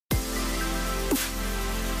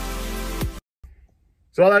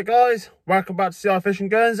So hello guys, welcome back to CI Fishing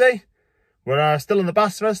Guernsey. We're still on the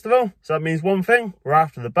Bass Festival, so that means one thing, we're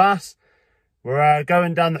after the bass. We're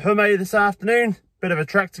going down the Humme this afternoon, bit of a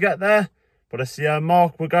trek to get there, but I see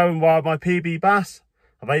Mark, we're going via my PB bass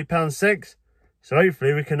of £8.6, so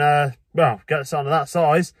hopefully we can well, get something of that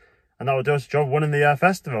size, and that will do us a job winning the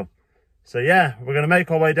festival. So yeah, we're going to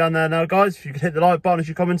make our way down there now guys. If you could hit the like button as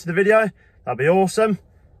you come into the video, that'd be awesome.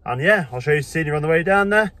 And yeah, I'll show you the scenery on the way down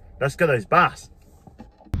there. Let's get those bass.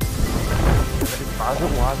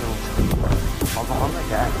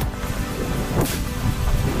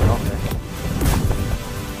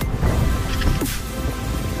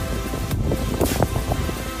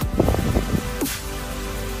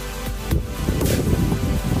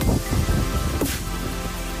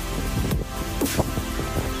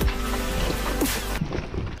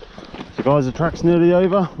 So guys, the track's nearly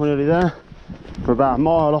over, we're nearly there. We're about a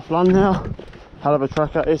mile off land now. Hell of a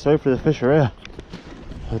track at this, hopefully the fish are here.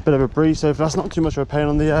 A bit of a breeze, so that's not too much of a pain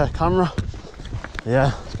on the camera.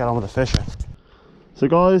 Yeah, let's get on with the fishing. So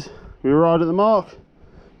guys, we arrived at the mark.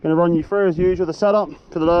 Going to run you through as usual the setup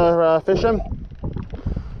for the lure fishing.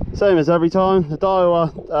 Same as every time. The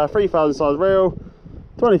Daiwa 3000 size reel,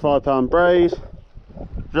 £25 braid.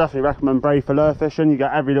 Definitely recommend braid for lure fishing. You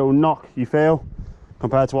get every little knock you feel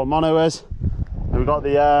compared to what mono is. And we've got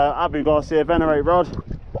the Abu Garcia Venerate rod,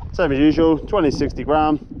 same as usual, 20-60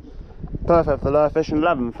 gram. Perfect for lure fishing,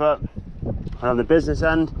 11 foot. And on the business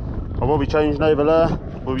end, I will be changing over lure.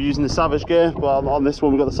 We'll be using the Savage gear, but on this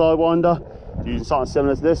one we've got the Sidewinder. Using something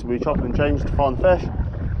similar to this, we'll be chopping and changing to find fish.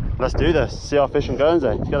 Let's do this, see our fishing Guernsey,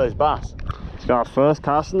 let's get those bass. Let's get our first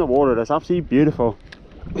cast in the water, that's absolutely beautiful.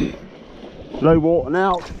 Low water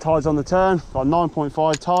now, tide's on the turn, got a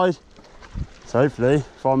 9.5 tide. So hopefully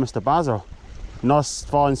find Mr. Basil. Nice to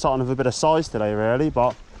find something of a bit of size today really,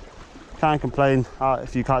 but can't complain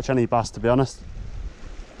if you catch any bass, to be honest.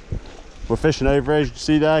 We're fishing over here, as you can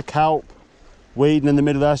see there, kelp, weed, and in the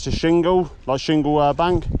middle there's just shingle, like shingle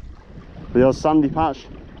bank. The old sandy patch.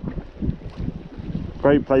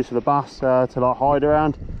 Great place for the bass to like hide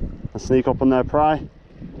around and sneak up on their prey.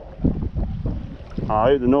 I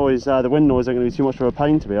hope the noise, the wind noise isn't going to be too much of a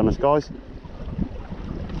pain, to be honest guys.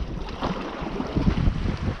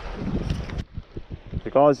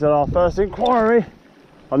 So guys, our first inquiry.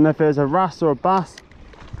 I don't know if there's a wrasse or a bass.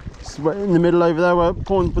 It's in the middle over there, we're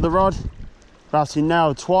pointing with the rod. I've actually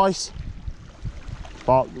nailed twice,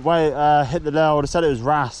 but the way it hit the nail, I would have said it was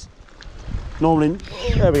wrasse. Normally,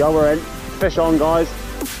 there we go, we're in. Fish on guys,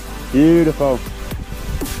 beautiful.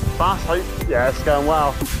 Bass, yeah, it's going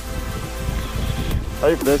well.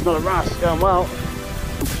 Hopefully it's not a wrasse, it's going well.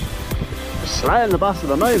 Slaying the bass at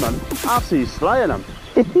the moment, absolutely slaying them.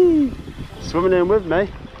 Swimming in with me.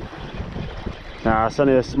 Nah, it's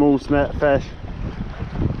only a small fish.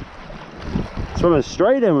 Swimming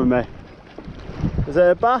straight in with me. Is it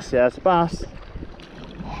a bass? Yeah, it's a bass.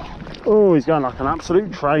 Oh, he's going like an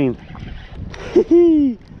absolute train.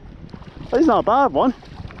 He's not a bad one.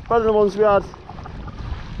 Better than the ones we had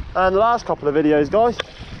in the last couple of videos, guys.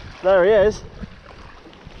 There he is.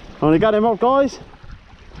 I'm going to get him up, guys,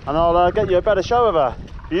 and I'll get you a better show of her.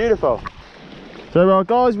 Beautiful. So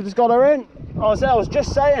guys, we just got her in. I was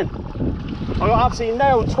just saying, I got absolutely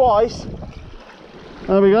nailed twice.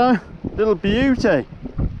 There we go, little beauty.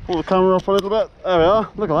 Pull the camera up a little bit. There we are,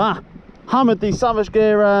 look at that. Hammered the Savage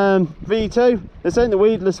Gear V2. This ain't the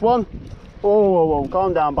weedless one. Whoa,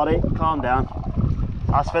 calm down buddy, calm down.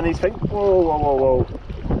 That's when these things, whoa.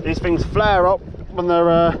 These things flare up when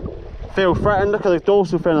they're feel threatened. Look at the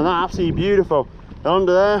dorsal fin and that, absolutely beautiful. And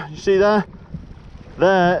under there, you see there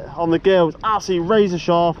on the gills, absolutely razor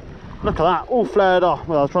sharp. Look at that, all flared up.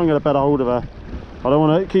 Well, I'll try and get a better hold of her. I don't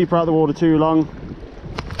want to keep her out of the water too long.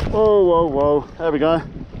 Whoa, there we go.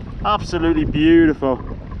 Absolutely beautiful. So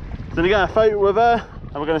I'm going to get a photo with her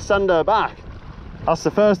and we're going to send her back. That's the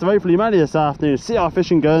first of hopefully many this afternoon. See our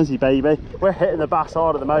fishing Guernsey, baby. We're hitting the bass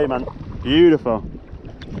hard at the moment. Beautiful.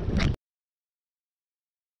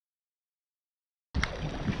 So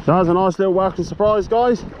that's a nice little welcome surprise,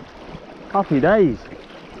 guys. Happy days.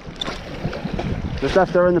 Just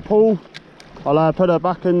left her in the pool. I'll put her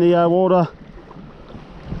back in the water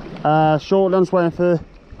shortly. I'm just waiting for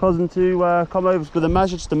cousin to come over with a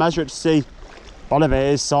measure, just to measure it to see what of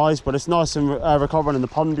it is size, but it's nice and recovering in the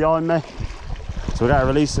pond behind me. So we'll get a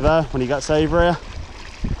release of her when he gets over here.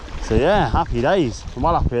 So yeah, happy days. I'm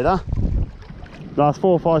well happy with that. Last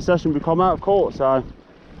 4 or 5 sessions we come out of court, so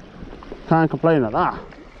can't complain at that,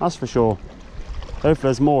 that's for sure. Hopefully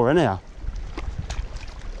there's more in here.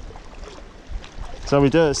 So we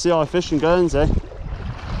do it at CI Fishing Guernsey.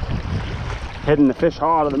 Hitting the fish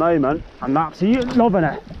hard at the moment. I'm absolutely loving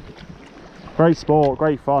it. Great sport,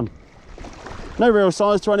 great fun. No real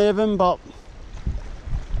size to any of them, but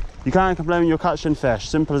you can't complain when you're catching fish.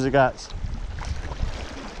 Simple as it gets.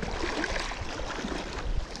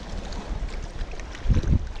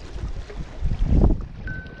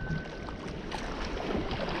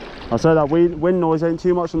 I'll say that wind noise ain't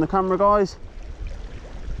too much on the camera, guys.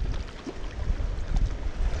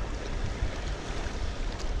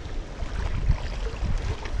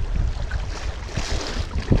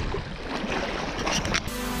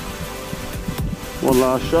 One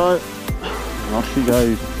last shot, and off she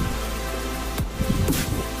goes.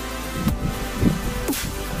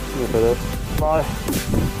 Look at this. Bye.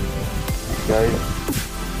 Goes.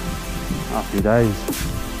 Happy days.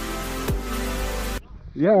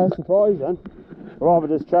 Yeah, surprising. I'd rather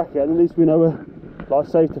just check it, and at least we know we're like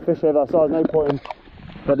safe to fish over that side. No point in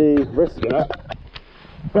bloody risking it.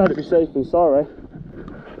 Better be safe than sorry.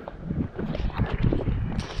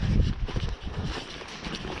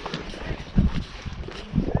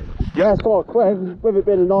 Yeah, it's quite quick. With it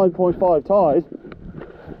being a 9.5 tide,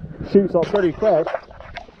 shoots up pretty quick.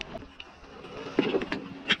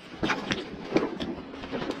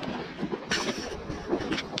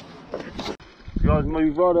 You guys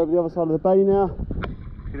move right over the other side of the bay now.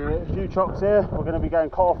 Gonna hit a few chocks here. We're going to be getting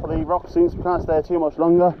cut off for the rock soon, so we can't stay here too much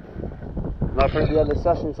longer. And I think the end of the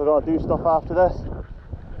session, so I've got to do stuff after this.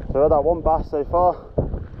 So I've had that one bass so far.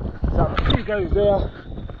 So a few goes there.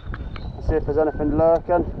 Let's see if there's anything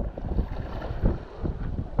lurking.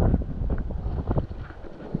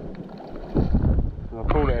 I'll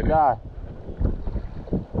call it a day.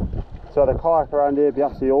 So the kayak around here would be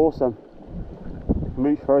absolutely awesome.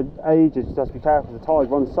 Mooch for ages, just have to be careful. The tide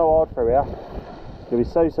runs so hard through here. You'll be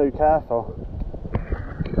so careful.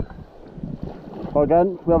 But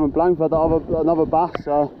again, we haven't blanked. We've had another bass,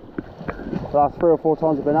 so the last 3 or 4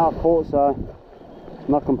 times I've been out of caught, so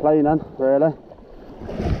I'm not complaining really.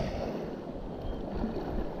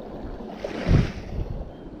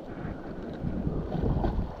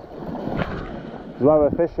 Where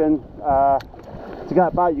we're fishing, to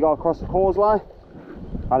get back you got to cross the causeway,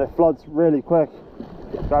 and it floods really quick.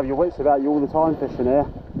 You have your wits about you all the time fishing here,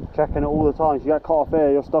 checking it all the time. If you get caught off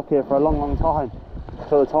here, you're stuck here for a long time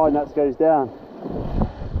until the tide nets goes down.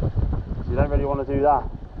 So you don't really want to do that.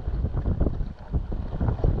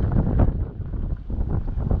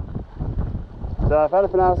 So if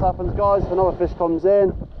anything else happens, guys, if another fish comes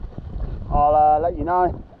in, I'll let you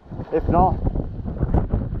know. If not,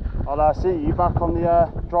 I'll see you back on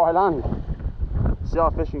the dry land. See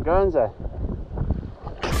our fishing Guernsey.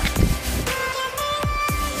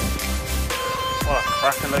 What a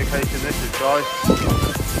cracking location this is, guys.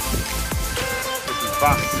 This is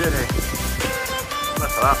Bass City. Look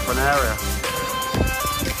at that for an area.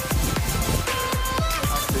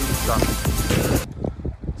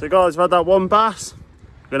 So guys, we've had that one bass.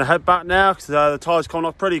 We're going to head back now because the tide's coming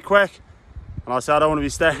up pretty quick. And like I said, I don't want to be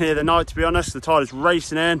staying here the night, to be honest. The tide is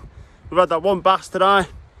racing in. We've had that one bass today.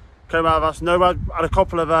 Came out of us nowhere. Had a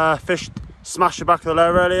couple of fish smash the back of the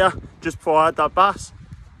lure earlier, just before I had that bass.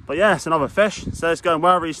 But yeah, it's another fish. So it's going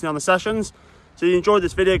well recently on the sessions. So if you enjoyed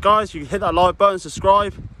this video, guys, you can hit that like button,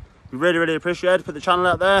 subscribe. We really appreciate it. Put the channel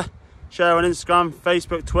out there. Share on Instagram,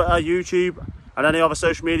 Facebook, Twitter, YouTube, and any other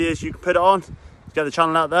social medias you can put it on to get the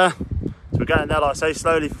channel out there. So we're getting there, like I say,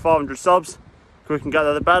 slowly for 500 subs. If we can get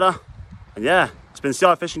there, the better. And yeah, it's been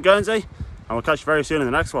CI Fishing Guernsey, and we'll catch you very soon in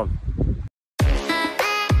the next one.